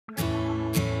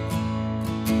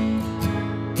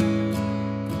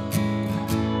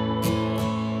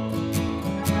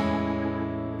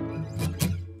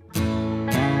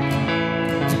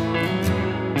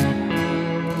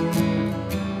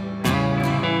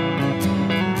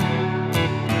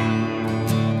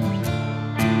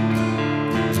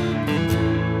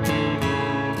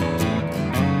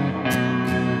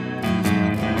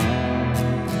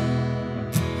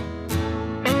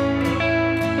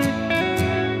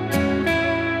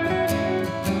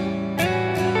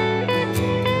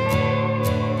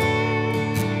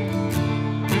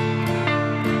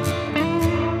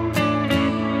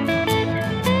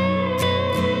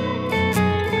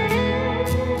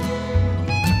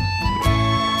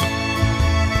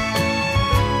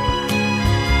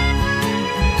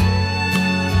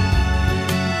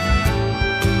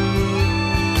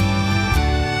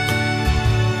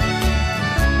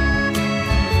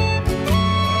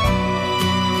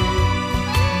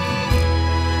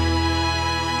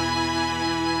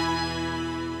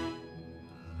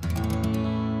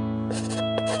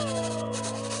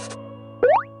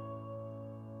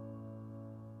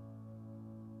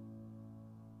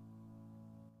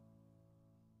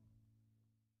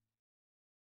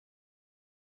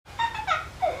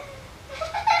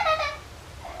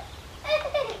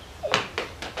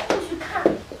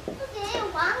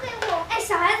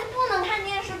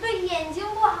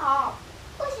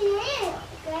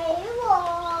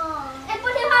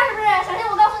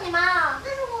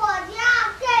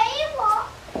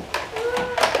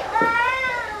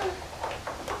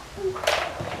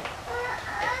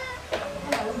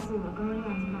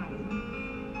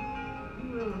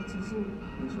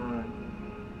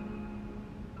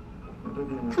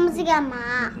他们在干嘛？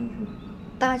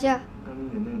打架。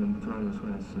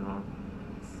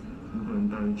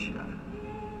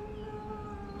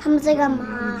他们在干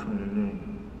嘛？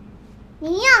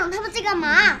林漾，他们在干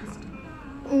嘛？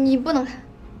你不能看。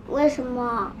为什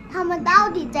么？他们到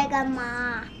底在干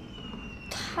嘛？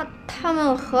他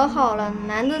们和好了，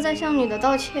男的在向女的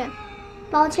道歉。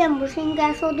道歉不是应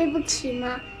该说对不起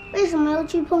吗？为什么要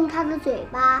去碰他的嘴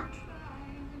巴？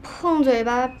碰嘴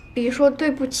巴比说对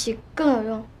不起更有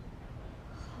用。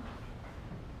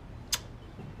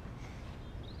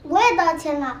我也道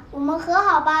歉了，我们和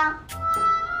好吧。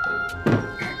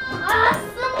打死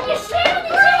你！谁让你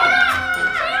去啊？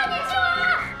谁让你去啊？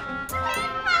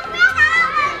不要打！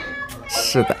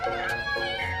是的，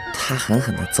他狠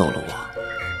狠地揍了我，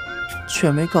却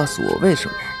没告诉我为什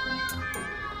么。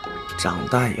长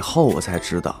大以后我才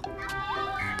知道，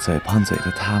嘴碰嘴的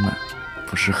他们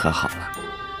不是和好了，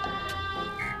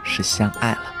是相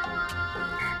爱了。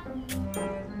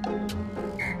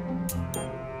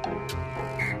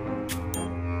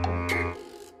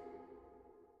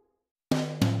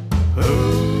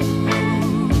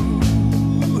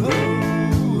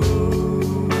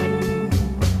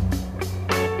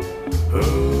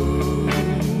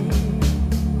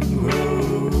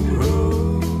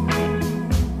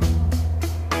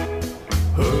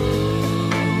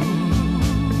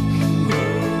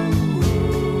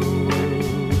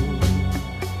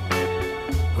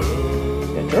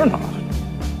这呢，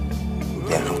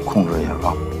电手控制一下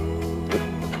啊。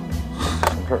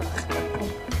什么事儿？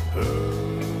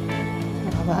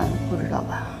老板不知道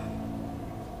吧？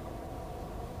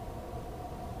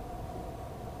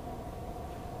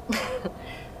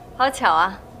好巧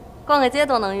啊，逛个街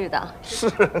都能遇到。是。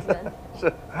你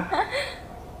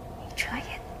这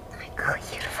也太可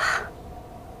以了吧？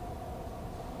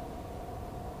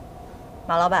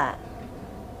马老板，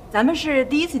咱们是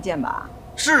第一次见吧？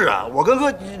是啊，我跟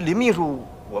林秘书，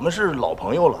我们是老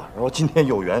朋友了。然后今天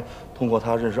有缘通过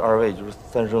他认识二位，就是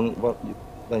三生万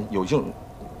有幸。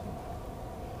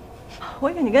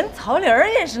我以为你跟曹玲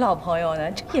也是老朋友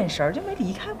呢，这眼神就没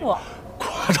离开过。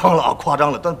夸张了啊，夸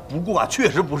张了。但不过啊，确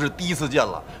实不是第一次见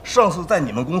了。上次在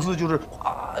你们公司就是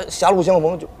狭路相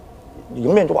逢，就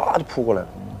迎面就哇就扑过来了。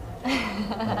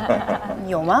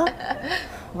有吗？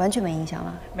完全没印象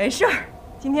了。没事儿，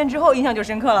今天之后印象就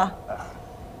深刻了。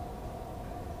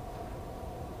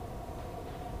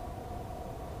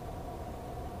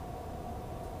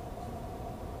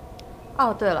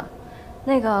哦，对了，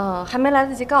那个还没来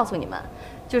得及告诉你们，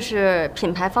就是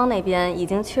品牌方那边已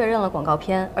经确认了广告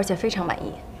片，而且非常满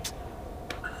意。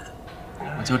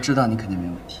我就知道你肯定没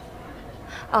问题。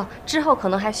哦，之后可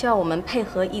能还需要我们配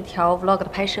合一条 vlog 的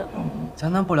拍摄。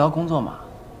咱能不聊工作吗？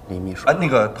李秘书。那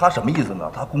个他什么意思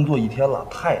呢？他工作一天了，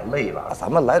太累了，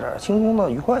咱们来点轻松的、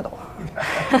愉快的吧。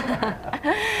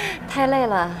太累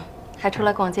了，还出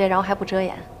来逛街，然后还不遮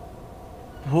掩。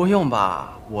不用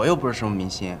吧，我又不是什么明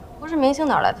星。不是明星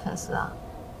哪来的粉丝啊？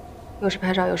又是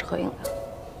拍照又是合影的。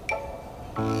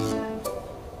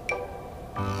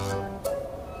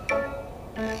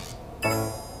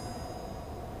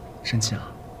生气了？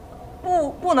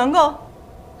不能够。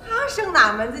他生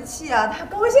哪门子气啊？他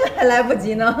高兴还来不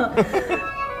及呢。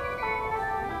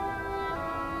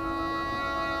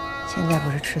现在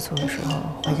不是吃醋的时候，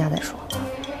回家再说。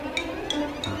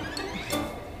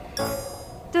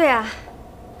对啊，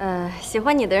喜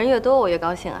欢你的人越多，我越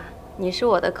高兴啊。你是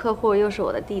我的客户，又是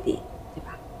我的弟弟，对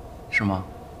吧？是吗？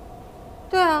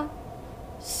对啊，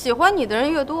喜欢你的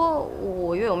人越多，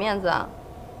我越有面子啊。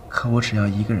可我只要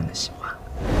一个人的喜欢。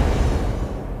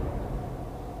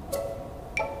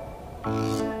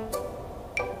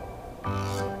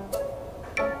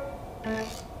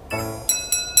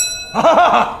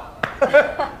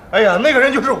哎呀，那个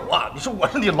人就是我。你说我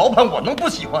是你老板，我能不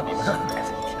喜欢你吗？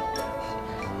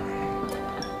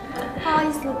不好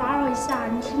意思，打扰一下，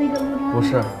你是那个陆正安？不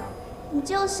是。你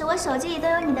就是，我手机里都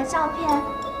有你的照片。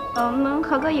能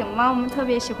合个影吗？我们特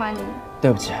别喜欢你。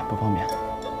对不起，不方便。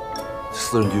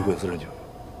私人聚会，私人聚会。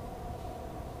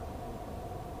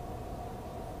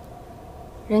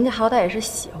人家好歹也是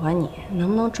喜欢你，能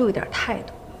不能注意点态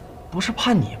度？不是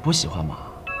怕你不喜欢吗？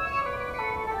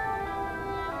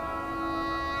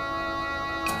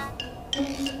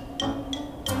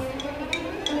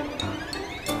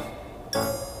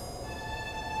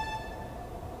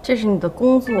这是你的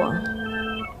工作。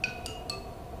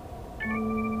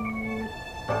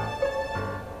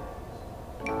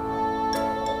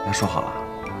咱说好了，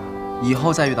以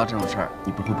后再遇到这种事儿，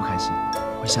你不会不开心，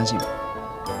会相信我。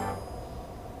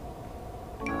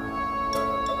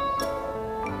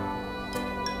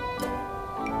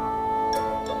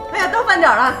慢点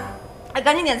了。哎，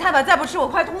赶紧点菜吧，再不吃我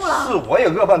快吐了。是，我也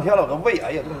饿半天了，我这胃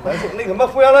哎呀这么难受。那个什么，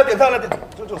服务员来点菜来点，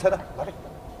就菜单，拿这个。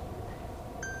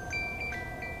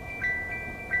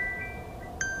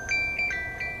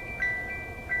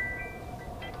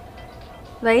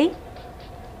喂。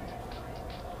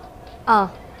啊。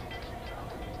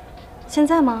现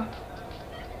在吗？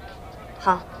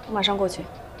好，我马上过去。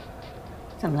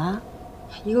怎么了？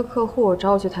一个客户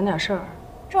找我去谈点事儿。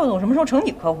赵总什么时候成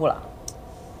你客户了？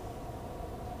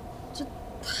这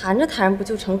谈着谈着不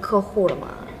就成客户了吗？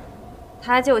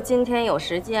他就今天有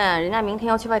时间，人家明天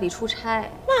要去外地出差。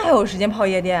那还有时间泡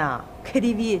夜店啊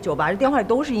 ？KTV、酒吧，这电话里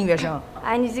都是音乐声。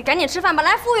哎，你赶紧吃饭吧！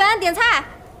来，服务员点菜。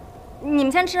你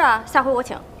们先吃啊，下回我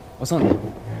请。我送你。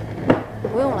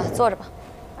不用了，坐着吧。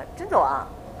真走啊？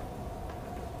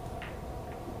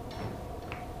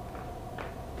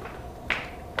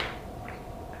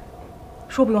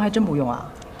说不用还真不用啊！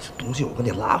这东西我给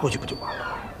你拉回去不就完了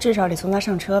吗？至少得送他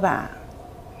上车吧。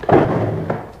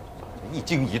一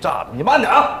惊一乍的，你慢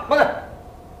点啊，慢点。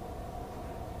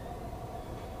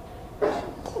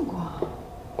不光。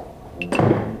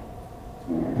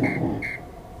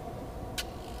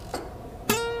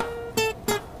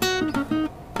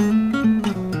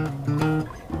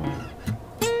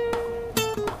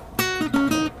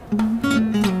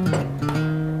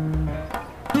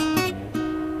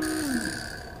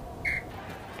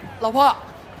老婆，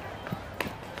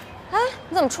哎，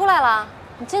你怎么出来了？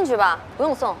你进去吧，不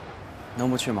用送。能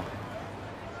不去吗？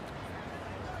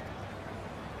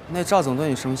那赵总对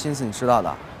你什么心思你知道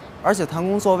的，而且谈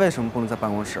工作为什么不能在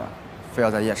办公室，非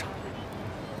要在夜场？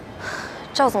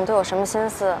赵总对我什么心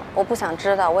思，我不想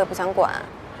知道，我也不想管。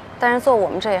但是做我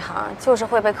们这一行，就是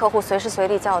会被客户随时随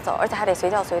地叫走，而且还得随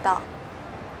叫随到。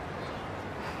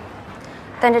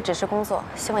但这只是工作，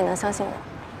希望你能相信我。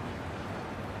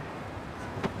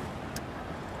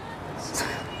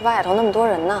外头那么多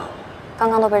人呢，刚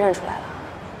刚都被认出来了。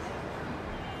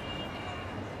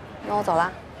那我走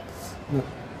了。那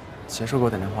结束给我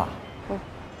打电话。嗯，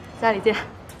家里见。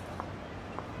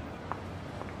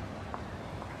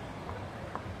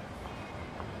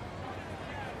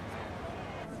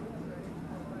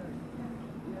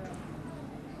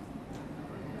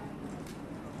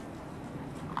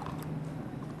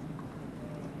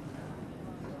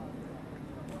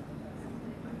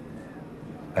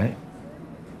哎，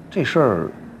这事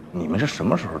儿你们是什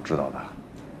么时候知道的？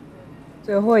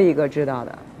最后一个知道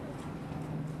的。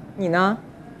你呢？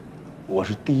我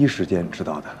是第一时间知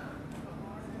道的。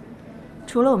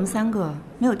除了我们3个，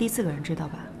没有第4个人知道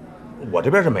吧？我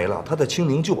这边是没了，他在清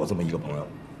明就我这么一个朋友。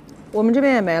我们这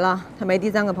边也没了，他没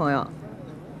第3个朋友。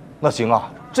那行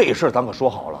啊，这事儿咱可说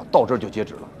好了，到这儿就截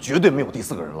止了，绝对没有第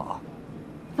4个人了啊。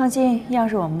放心，一样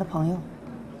是我们的朋友。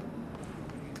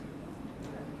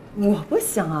我不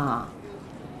行啊，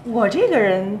我这个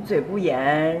人嘴不严，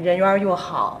人缘又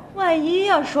好，万一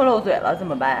要说漏嘴了怎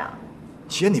么办啊？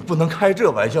姐，你不能开这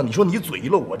玩笑，你说你嘴一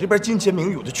漏，我这边金钱名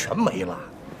誉我就全没了。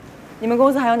你们公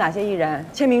司还有哪些艺人？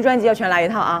签名专辑要全来一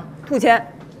套啊，兔签。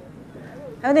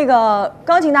还有那个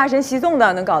钢琴大神习颂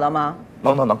的，能搞到吗？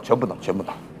能，全部能。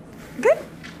OK，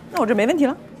 那我这没问题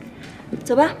了。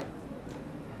走吧。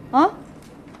啊？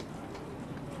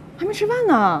还没吃饭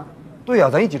呢。对呀，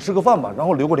咱一起吃个饭吧，然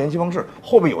后留个联系方式，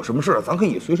后边有什么事咱可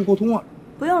以随时沟通啊。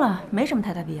不用了，没什么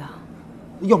太大必要。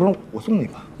要不然我送你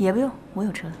吧。也不用，我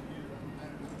有车。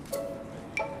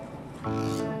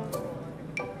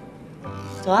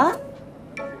走啊。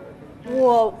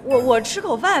我吃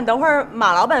口饭，等会儿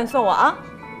马老板送我啊。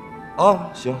啊，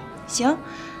行。行，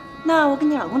那我给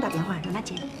你老公打电话，让他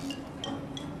接你。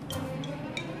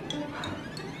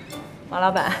马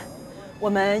老板，我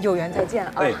们有缘再见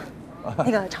啊。哎，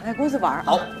那个常来公司玩啊。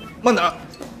好，慢点。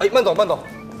哎，慢走。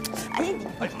哎呀，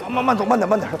哎，慢走，慢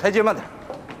点，台阶慢点。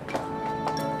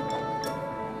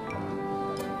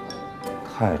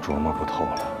太琢磨不透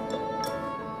了，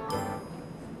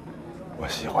我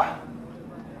喜欢。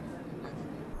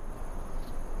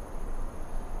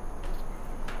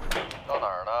到哪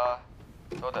儿了？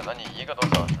都等了你1个多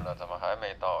小时了，怎么还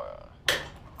没到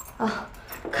呀？啊，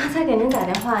刚才给您打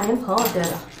电话，您朋友接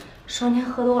的，说您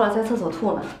喝多了在厕所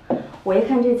吐呢。我一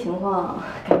看这情况，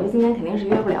感觉今天肯定是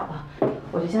约不了了，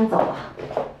我就先走了。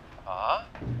啊？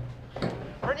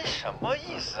不是你什么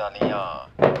意思啊，林阳？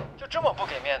就这么不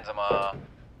给面子吗？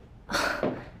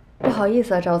不好意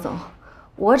思啊，赵总，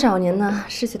我找您呢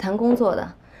是去谈工作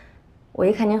的。我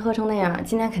一看您喝成那样，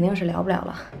今天肯定是聊不了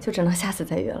了，就只能下次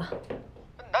再约了。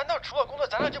难道除了工作，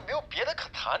咱俩就没有别的可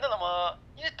谈的了吗？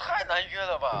你这太难约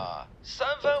了吧，3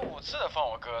番5次的放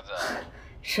我鸽子。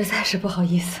实在是不好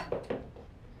意思。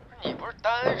你不是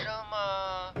单身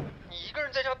吗？你一个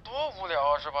人在家多无聊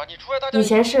啊，是吧？你出来大家……以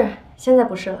前是，现在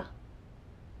不是了。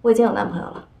我已经有男朋友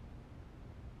了。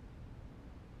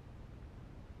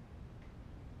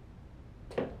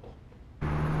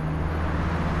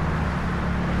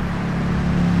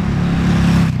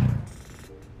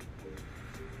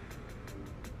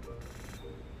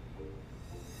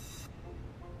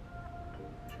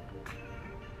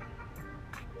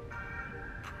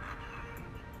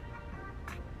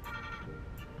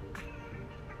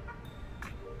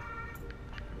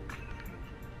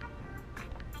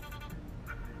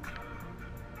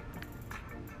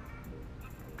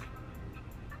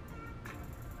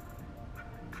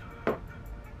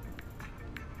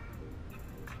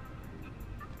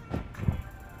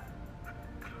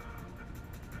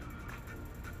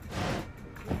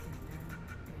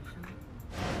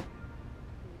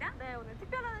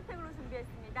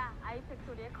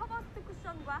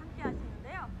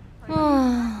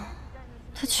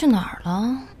他去哪儿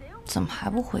了？怎么还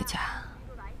不回家？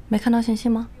没看到信息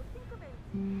吗？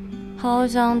好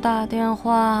想打电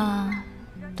话，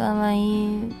但万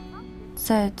一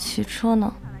在骑车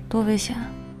呢？多危险！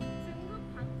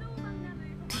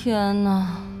天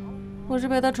哪，我是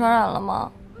被他传染了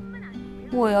吗？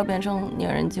我也要变成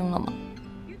粘人精了吗？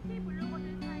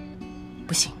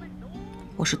不行，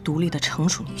我是独立的成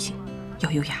熟女性，要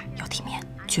优雅，要体面，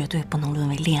绝对不能沦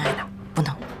为恋爱脑，不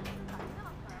能。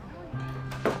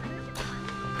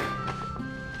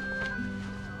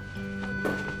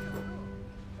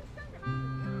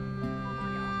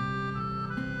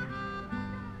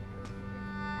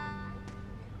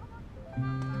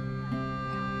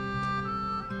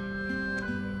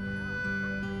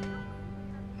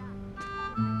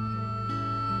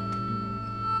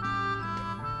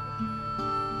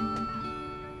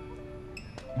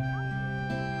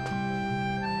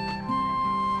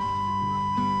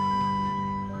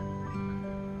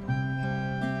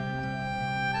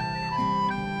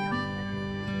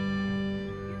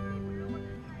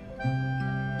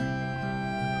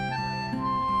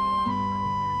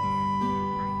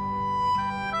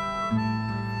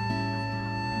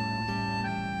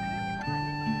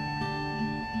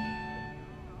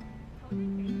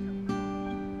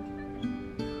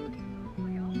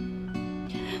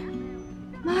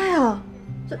妈呀，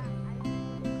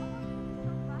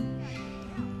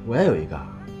我也有一个，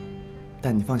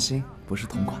但你放心，不是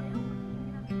同款。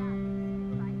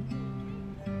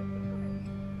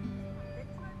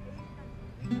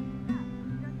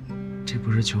这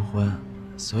不是求婚，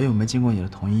所以我没经过你的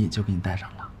同意就给你戴上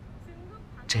了。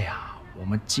这样我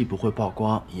们既不会曝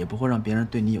光，也不会让别人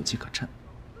对你有机可乘。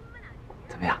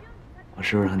怎么样？我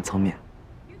是不是很聪明？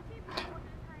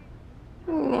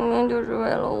你明明就是为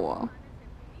了我。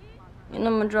你那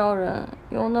么招人，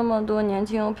有那么多年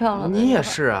轻又漂亮的。你也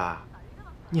是啊，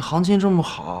你行情这么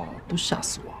好，都吓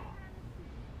死我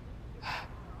了。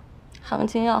行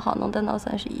情要好，能单到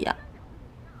31啊。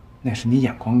那是你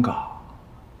眼光高，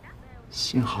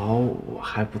幸好我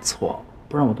还不错，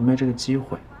不然我都没这个机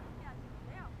会。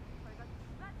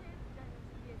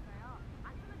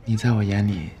你在我眼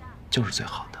里就是最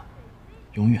好的，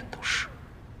永远都是。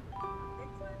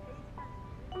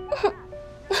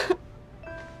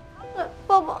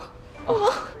抱抱，抱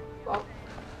抱。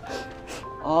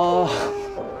哦，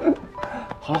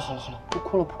好了好了好了，不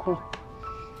哭了不哭了。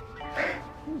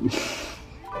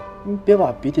你别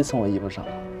把鼻涕从我衣服上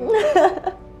了。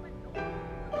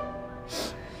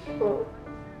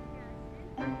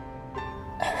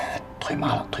腿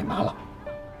麻了腿麻了。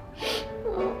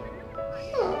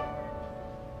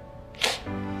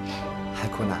还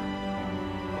哭呢？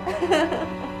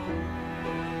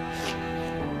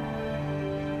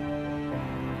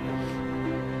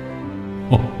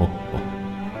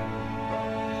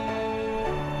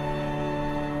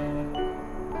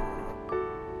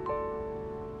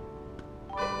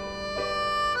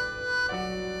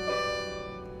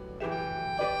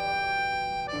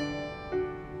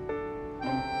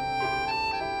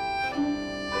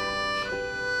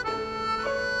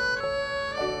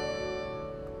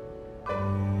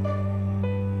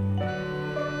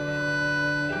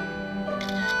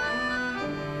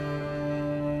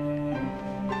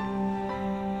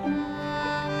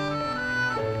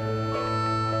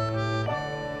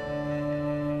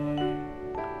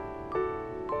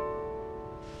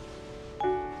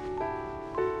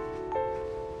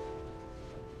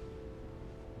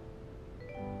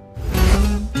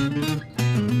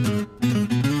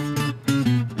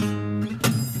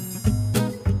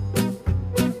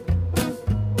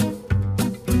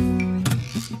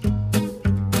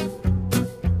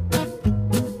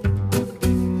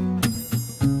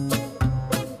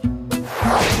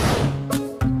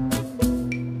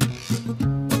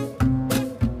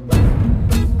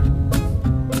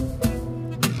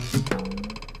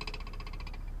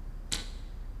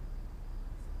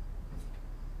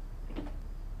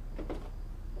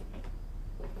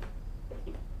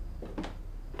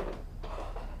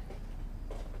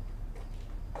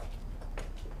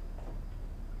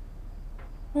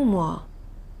木木，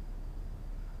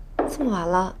这么晚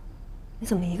了，你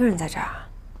怎么一个人在这儿啊？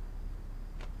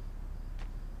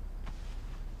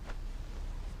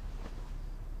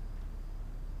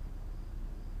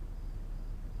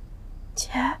姐，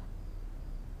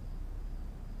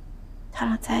他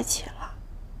俩在一起了。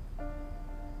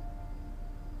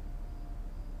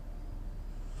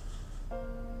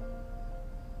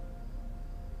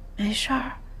没事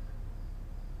儿。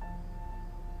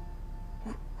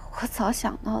 我早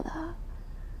想到的，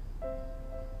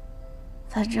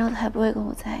反正他也不会跟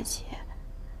我在一起，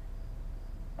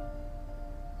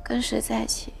跟谁在一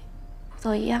起不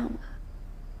都一样吗？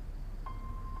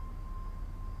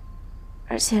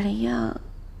而且林漾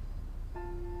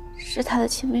是他的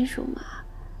青梅竹马，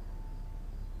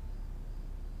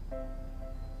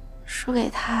输给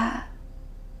他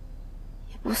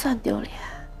也不算丢脸，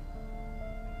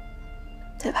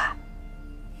对吧？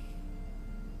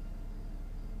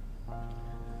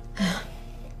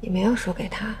 也没有输给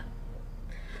他，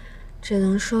只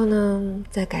能说呢，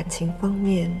在感情方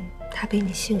面他比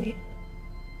你幸运。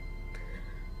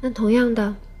那同样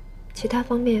的，其他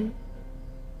方面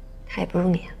他也不如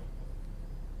你。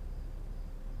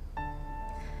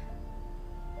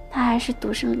她还是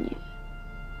独生女，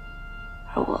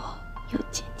而我有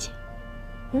姐姐。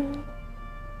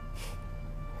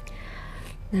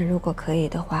那如果可以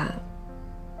的话，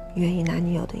你愿意拿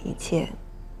你有的一切，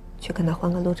去跟他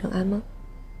换个陆正安吗？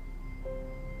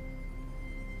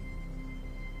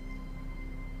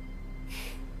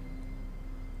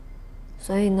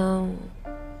 所以呢，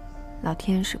老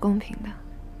天是公平的，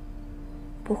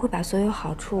不会把所有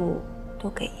好处都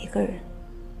给一个人。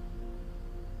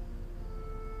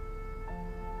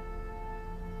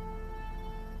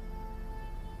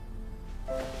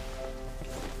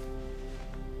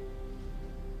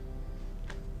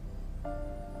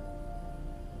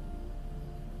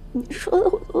你说的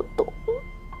我都懂了，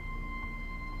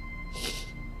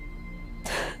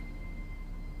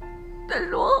但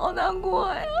是我好难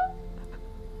过呀。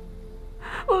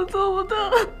 我做不到，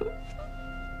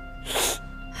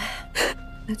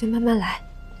那就慢慢来，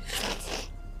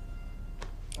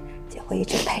姐会一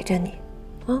直陪着你，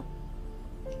啊，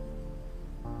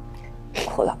别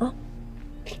哭了啊。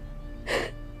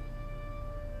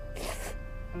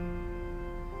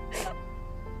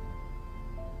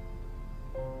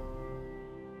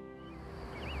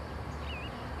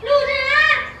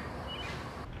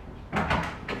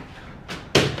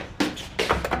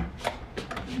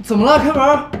怎么了？开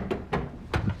门！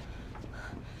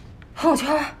朋友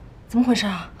圈怎么回事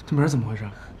啊？这门怎么回事？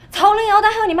曹林、姚丹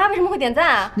还有你妈为什么会点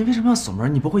赞啊？你为什么要锁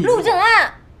门？你不会陆正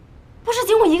安，不是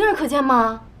仅我一个人可见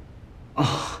吗？哦，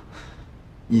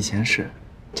以前是，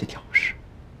这条不是。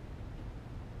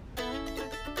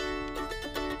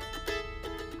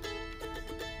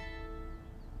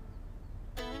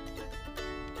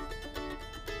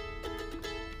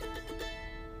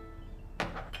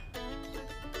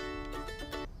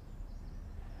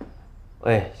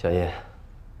喂，小叶，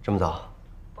这么早？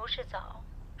不是早，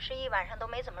是一晚上都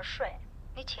没怎么睡。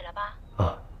你起来吧。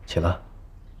啊，起了。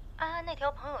安安那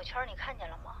条朋友圈你看见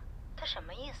了吗？他什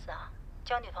么意思啊？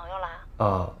交女朋友啦？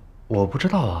啊，我不知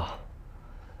道啊，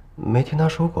没听他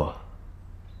说过。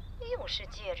又是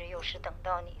借着又是等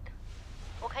到你的，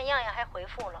我看样样还回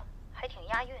复了，还挺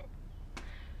押韵。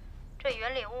这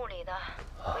云里雾里的，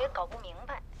我也搞不明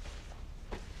白。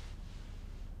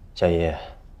小叶，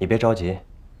你别着急。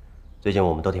 最近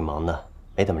我们都挺忙的，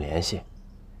没怎么联系。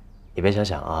你别瞎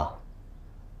想啊，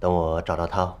等我找到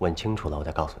他问清楚了，我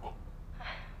再告诉你。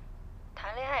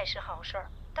谈恋爱是好事儿，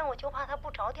但我就怕他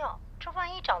不着调，这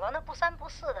万一找到那不三不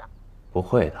四的。不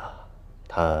会的，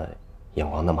他眼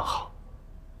光那么好。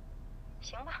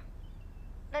行吧，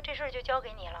那这事儿就交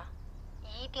给你了，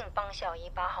一定帮小姨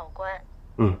把好关。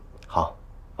嗯，好，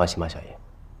放心吧，小叶。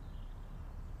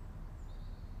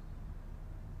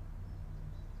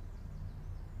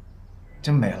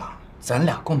 真没了，咱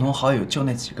俩共同好友就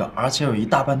那几个，而且有一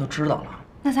大半都知道了。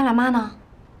那咱俩妈呢？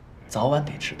早晚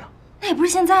得知道。那也不是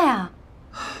现在啊。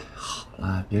好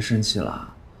了，别生气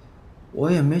了，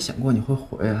我也没想过你会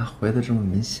回啊，回的这么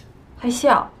明显。还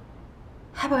笑，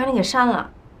还不赶紧给删了？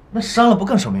那删了不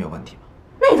更说明有问题吗？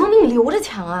那你总比你留着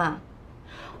强啊！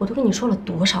我都跟你说了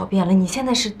多少遍了，你现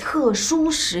在是特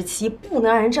殊时期，不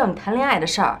能让人知道你谈恋爱的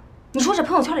事儿。你说这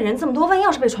朋友圈里人这么多，万一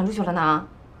要是被传出去了呢？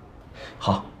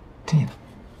好。 听你的。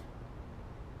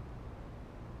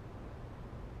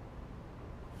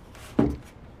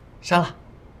删了，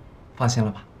放心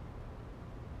了吧？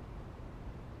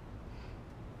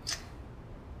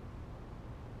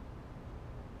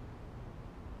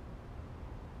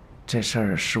这事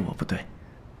儿是我不对，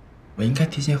我应该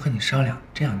提前和你商量，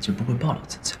这样就不会暴露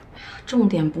自己了。重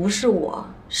点不是我，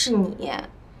是你。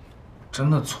真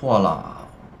的错了，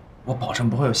我保证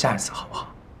不会有下一次，好不好？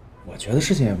我觉得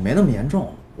事情也没那么严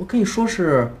重，我可以说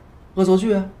是恶作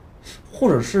剧，或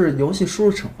者是游戏输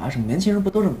入惩罚什么，年轻人不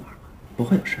都这么玩吗？不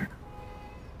会有事的。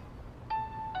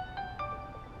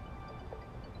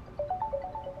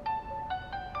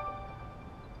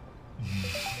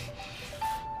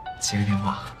接个电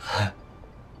话。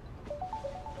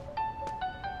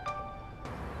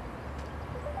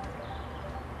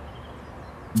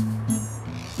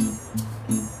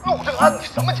陆正安，你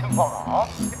什么情况啊？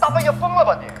你大半夜疯了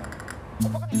吧你？我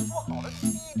不跟你说好了，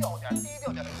低调点，低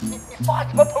调点。你发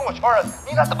什么朋友圈啊？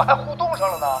你俩怎么还互动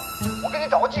上了呢？我给你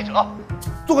找个记者，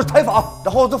做个采访，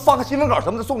然后就发个新闻稿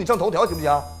什么的，送你上头条，行不行？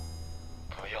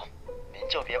不用，您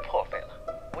就别破费了，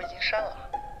我已经删了。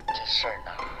这事儿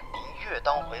呢，您越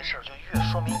当回事就越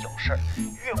说明有事儿，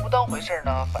越不当回事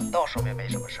呢，反倒说明没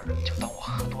什么事儿，就当我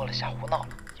喝多了瞎胡闹了，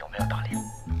有没有道理？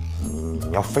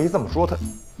你要非这么说，他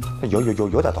有点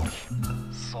道理。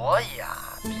所以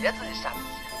啊，别自己吓自己，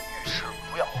遇事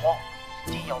不要慌，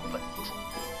一定要稳住。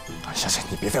行，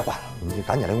你别废话了，你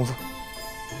赶紧来公司。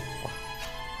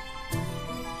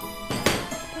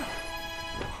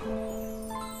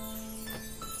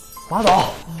马总，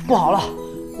不好了，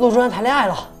陆主任谈恋爱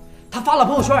了，他发了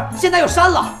朋友圈，现在又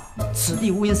删了，此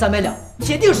地无银三百两，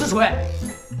铁定实锤。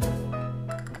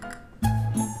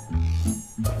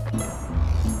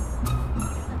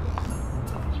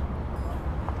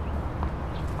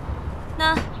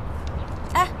那，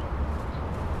哎，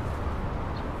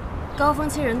高峰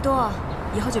期人多，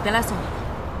以后就别来送我了。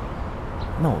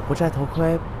那我不摘头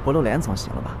盔不露脸总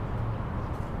行了吧？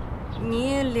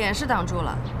你脸是挡住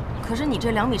了，可是你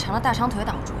这2米长的大长腿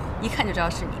挡不住，一看就知道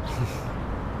是你。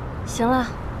行了，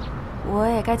我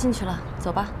也该进去了，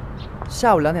走吧。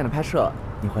下午2点的拍摄，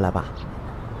你会来吧？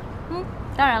嗯，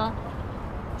当然了，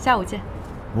下午见。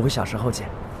5个小时后见。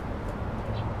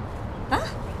啊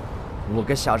？5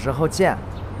个小时后见。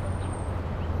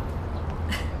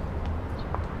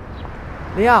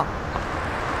林漾，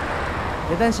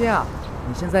别担心啊，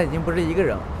你现在已经不是一个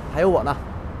人了，还有我呢。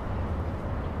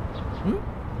嗯。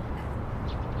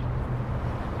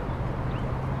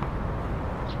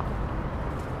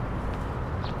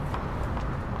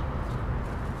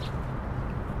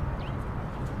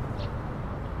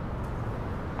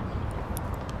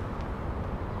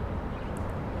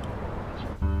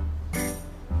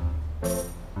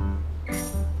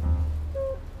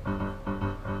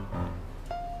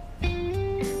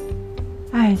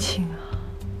爱情啊，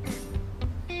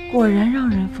果然让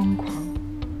人疯狂，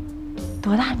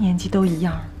多大年纪都一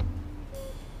样。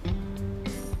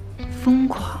疯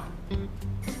狂，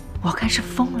我看是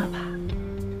疯了吧？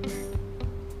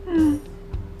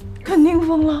肯定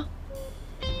疯了。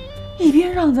一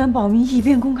边让咱保密，一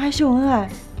边公开秀恩爱，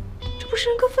这不是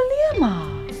人格分裂吗？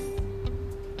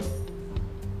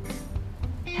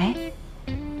哎，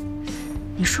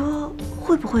你说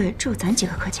会不会只有咱几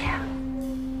个可见啊？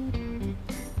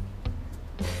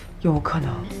有可能，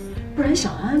不然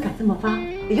小安安敢这么发，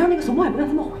李燕那个怂包也不敢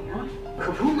这么回啊，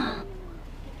可不嘛。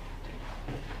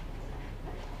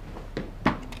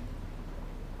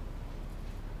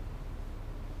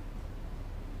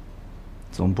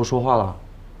怎么不说话了？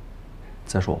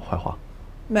再说我坏话？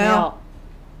没有。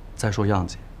再说样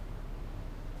姐，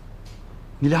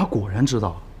你俩果然知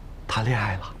道谈恋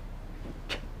爱了。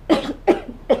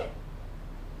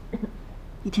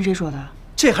你听谁说的？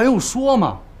这还用说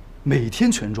吗？每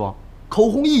天全妆，口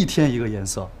红1天1个颜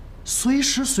色，随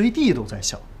时随地都在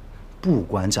笑。不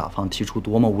管甲方提出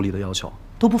多么无理的要求，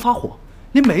都不发火，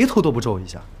连眉头都不皱一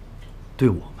下。对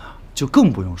我们就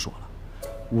更不用说了，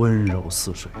温柔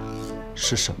似水。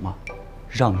是什么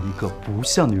让一个不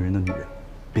像女人的女人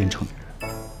变成女人？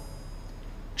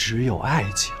只有爱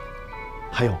情。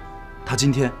还有，她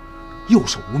今天右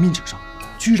手无名指上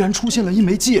居然出现了一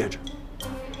枚戒指。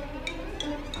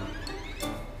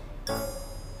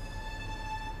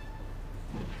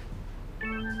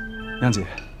杨姐，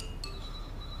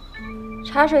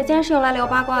茶水间是用来聊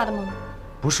八卦的吗？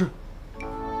不是。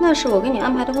那是我给你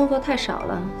安排的工作太少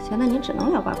了，闲得你只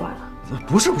能聊八卦了。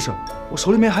不是，我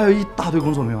手里面还有一大堆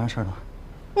工作没完事呢。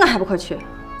那还不快去？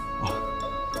哦。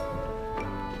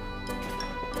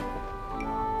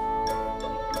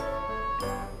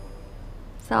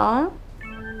早啊。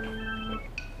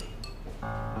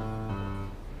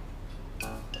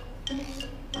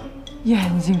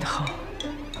眼睛疼。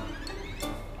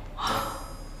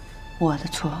我的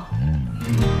错。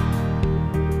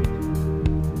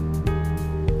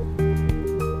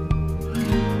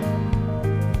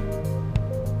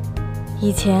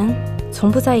以前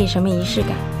从不在意什么仪式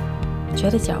感，觉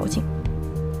得矫情。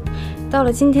到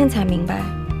了今天才明白，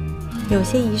有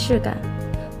些仪式感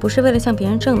不是为了向别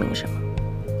人证明什么，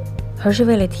而是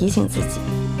为了提醒自己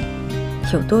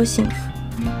有多幸福。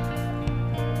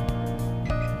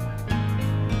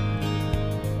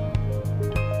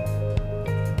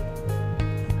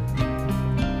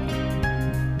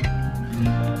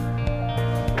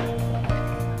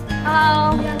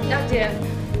Hello， 杨姐。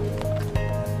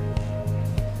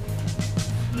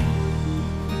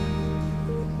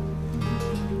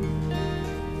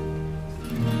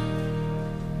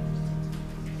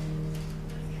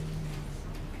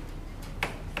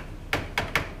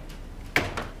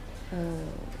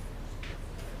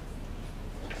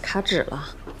卡纸了，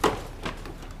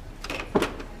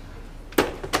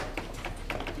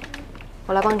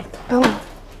我来帮你。帮我。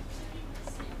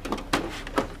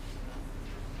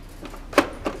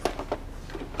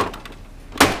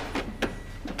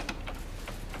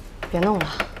别弄了，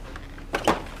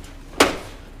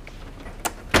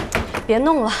别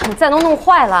弄了，你再弄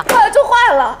坏了。坏了就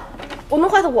坏了，我弄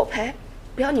坏的我赔，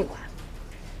不要你管。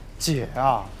姐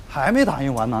啊，还没打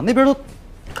印完呢，那边都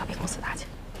隔壁公司打去。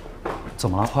怎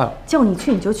么了？坏了？叫你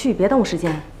去你就去，别耽误时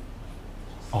间。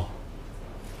哦。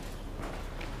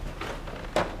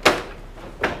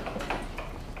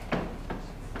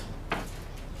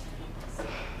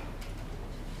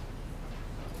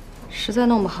实在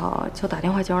弄不好，就打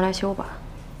电话叫人来修吧。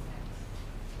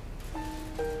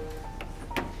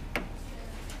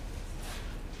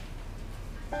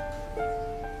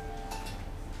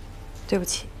对不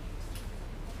起。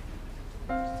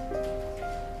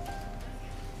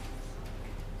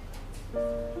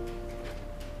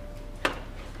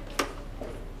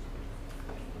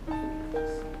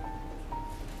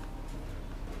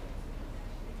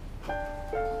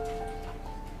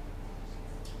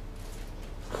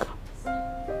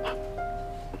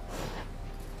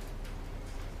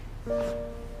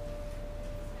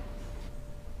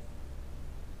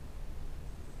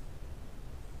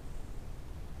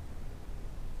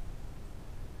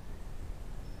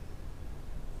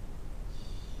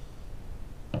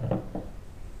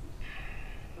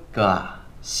哥，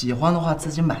喜欢的话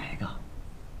自己买一个，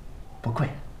不贵。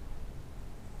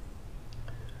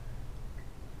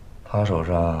他手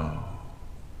上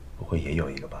不会也有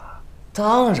一个吧？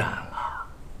当然了，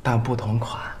但不同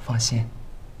款，放心。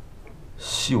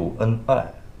秀恩爱，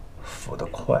腐得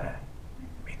快，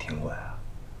没听过呀？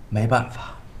没办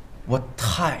法，我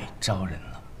太招人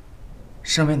了。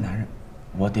身为男人，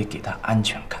我得给他安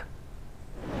全感。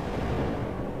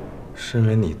身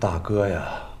为你大哥呀，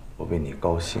我为你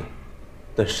高兴，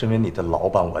但身为你的老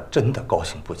板，我真的高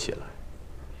兴不起来。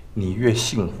你越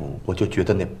幸福，我就觉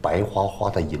得那白花花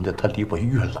的银子，它离我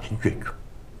越来越远。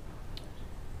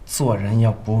做人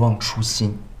要不忘初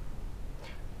心。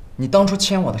你当初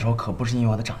签我的时候，可不是因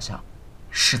为我的长相，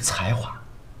是才华，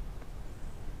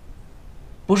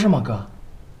不是吗，哥？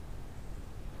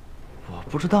我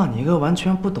不知道你一个完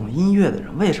全不懂音乐的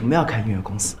人为什么要开音乐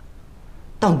公司，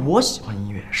但我喜欢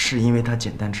音乐，是因为它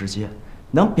简单直接，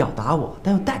能表达我，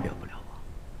但又代表不了我。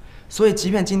所以，即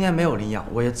便今天没有林漾，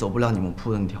我也走不了你们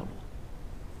铺的那条路。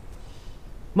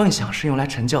梦想是用来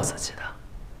成就自己的，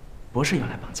不是用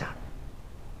来绑架的。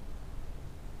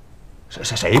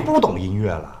谁不懂音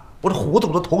乐了？我这胡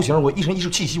总的头型，我一身艺术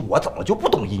气息，我怎么就不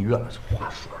懂音乐了？这话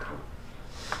说的，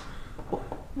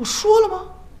我说了吗？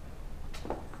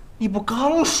你不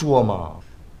刚说吗？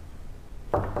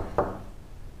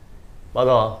马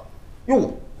总，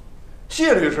哟，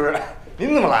谢律师，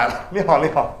您怎么来了？你好，你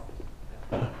好。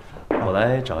我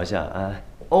来找一下安安。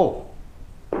哦，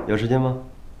有时间吗？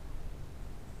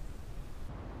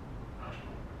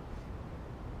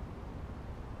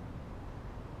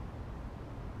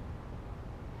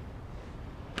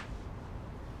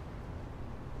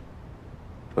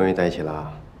终于在一起了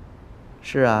啊！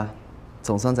是啊，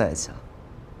总算在一起了。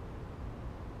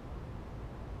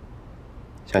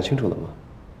想清楚了吗？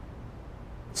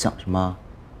想什么？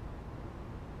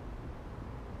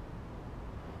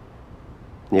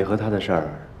你和他的事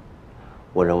儿，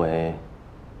我认为，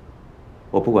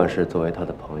我不管是作为他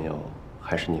的朋友，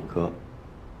还是你哥，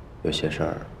有些事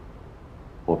儿，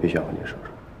我必须要和你说说。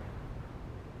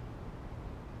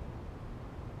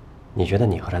你觉得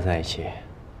你和他在一起，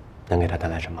能给他带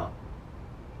来什么？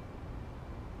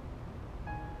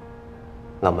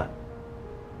浪漫、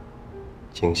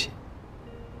惊喜。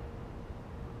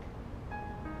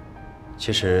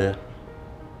其实，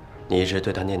你一直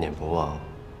对他念念不忘，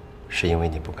是因为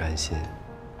你不甘心，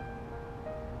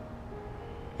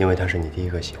因为他是你第一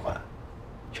个喜欢，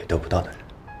却得不到的人，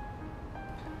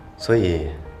所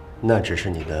以那只是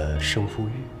你的胜负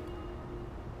欲，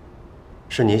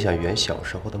是你想圆小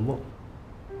时候的梦。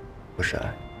不是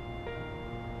爱。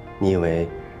你以为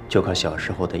就靠小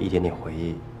时候的一点点回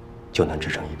忆，就能支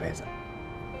撑一辈子？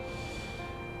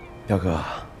彪哥，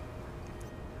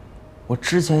我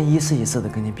之前一次一次的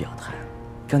跟你表态，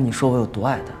跟你说我有多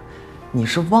爱他，你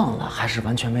是忘了还是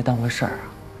完全没当回事儿啊？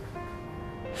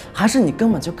还是你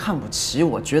根本就看不起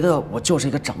我，觉得我就是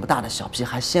一个长不大的小屁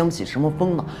孩，掀不起什么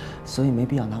风浪，所以没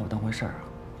必要拿我当回事儿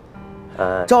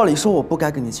啊？照理说我不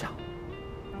该跟你抢，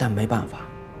但没办法，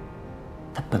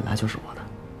他本来就是我的。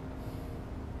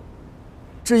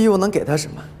至于我能给他什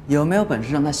么，有没有本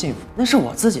事让他幸福，那是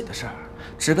我自己的事儿，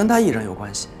只跟他一人有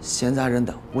关系，闲杂人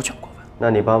等无权过问。那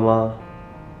你爸妈，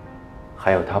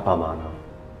还有他爸妈呢？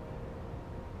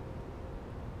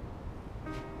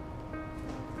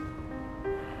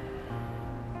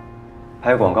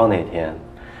拍广告那天，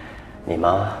你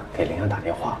妈给林漾打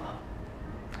电话了，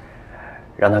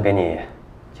让他给你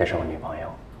介绍个女朋友，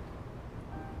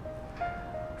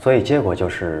所以结果就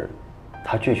是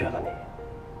他拒绝了你，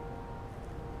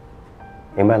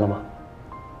明白了吗？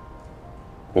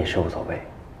你是无所谓，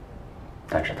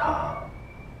但是他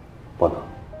不能。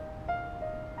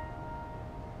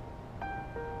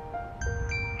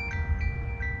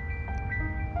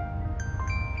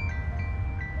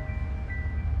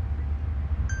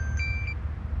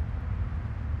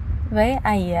喂，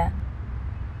阿姨。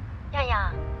漾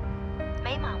漾，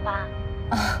没忙吧？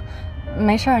啊，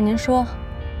没事儿，您说。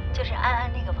就是安安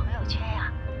那个朋友圈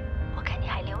呀，我看你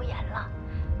还留言了，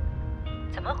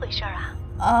怎么回事啊？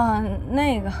啊，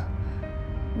那个，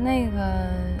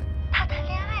他谈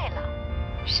恋爱了，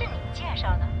是你介绍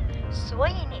的，所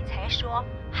以你才说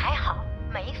还好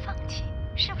没放弃，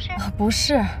是不是？不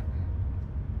是。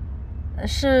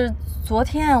是昨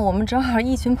天我们正好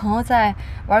一群朋友在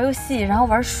玩游戏，然后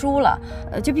玩输了，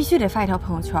就必须得发一条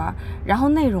朋友圈，然后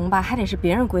内容吧还得是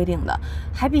别人规定的，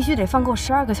还必须得放够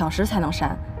12个小时才能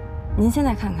删。您现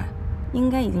在看看，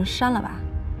应该已经删了吧？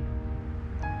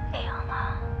哎呀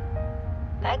妈，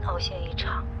白高兴一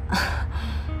场。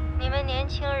你们年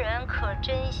轻人可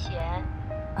真闲。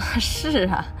是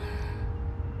啊，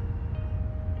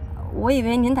我以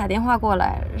为您打电话过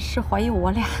来是怀疑我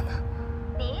俩呢。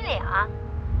你俩？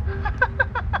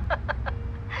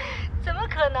怎么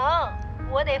可能？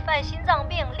我得犯心脏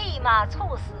病，立马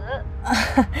猝死。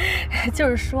就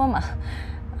是说嘛。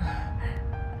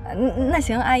那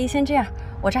行，阿姨先这样，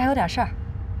我这还有点事儿。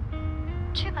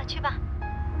去吧去吧，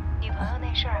女朋友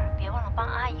那事儿别忘了帮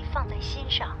阿姨放在心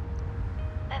上。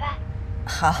拜拜。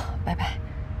好，拜拜。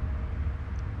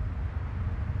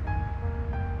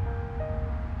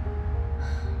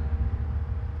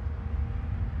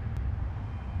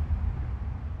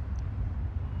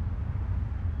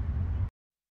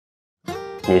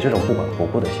你这种不管不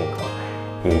顾的性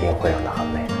格，一定会让他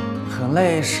很累的。很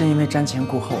累是因为瞻前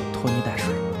顾后、拖泥带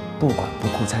水，不管不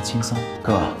顾才轻松。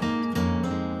哥，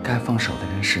该放手的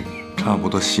人是你。差不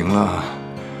多行了，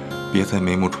别再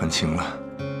眉目传情了。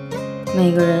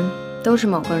每个人都是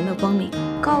某个人的光明。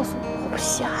告诉我，我不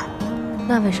稀罕。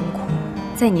那为什么哭？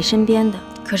在你身边的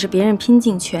可是别人拼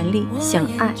尽全力想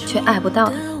爱却爱不到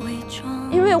的。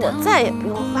因为我再也不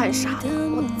用犯傻了，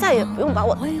我再也不用把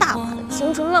我大把的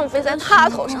青春浪费在他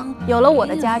头上。有了我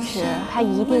的加持，他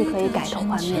一定可以改头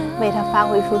换面，为他发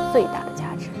挥出最大的价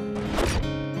值。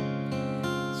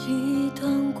一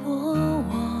段过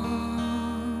往，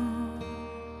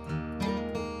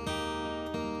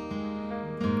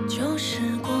旧时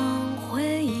光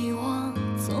会遗忘，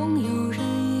总有人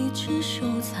一直收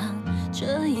藏。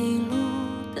这一路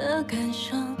的感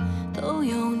伤，都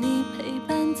有你陪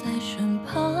伴在身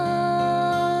旁。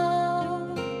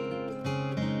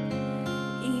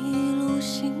一路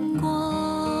星光，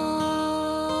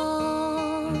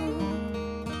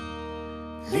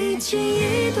历经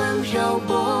一段漂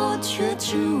泊，却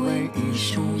只为一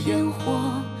束烟火。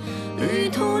旅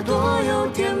途多有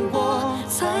颠簸，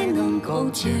才能够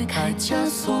解开枷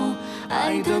锁。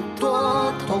爱得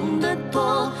多，痛得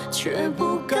多，却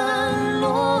不甘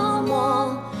落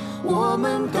寞。我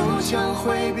们都将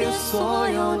挥别所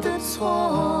有的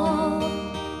错。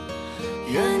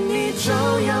愿你朝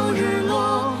阳日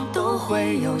落，都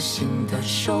会有新的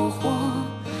收获。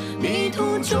迷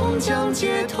途终将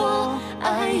解脱，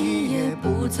爱意也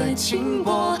不再轻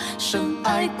薄。深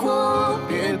爱过，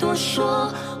别多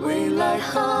说，未来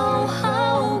好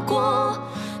好过。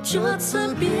这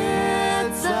次别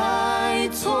再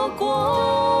错过。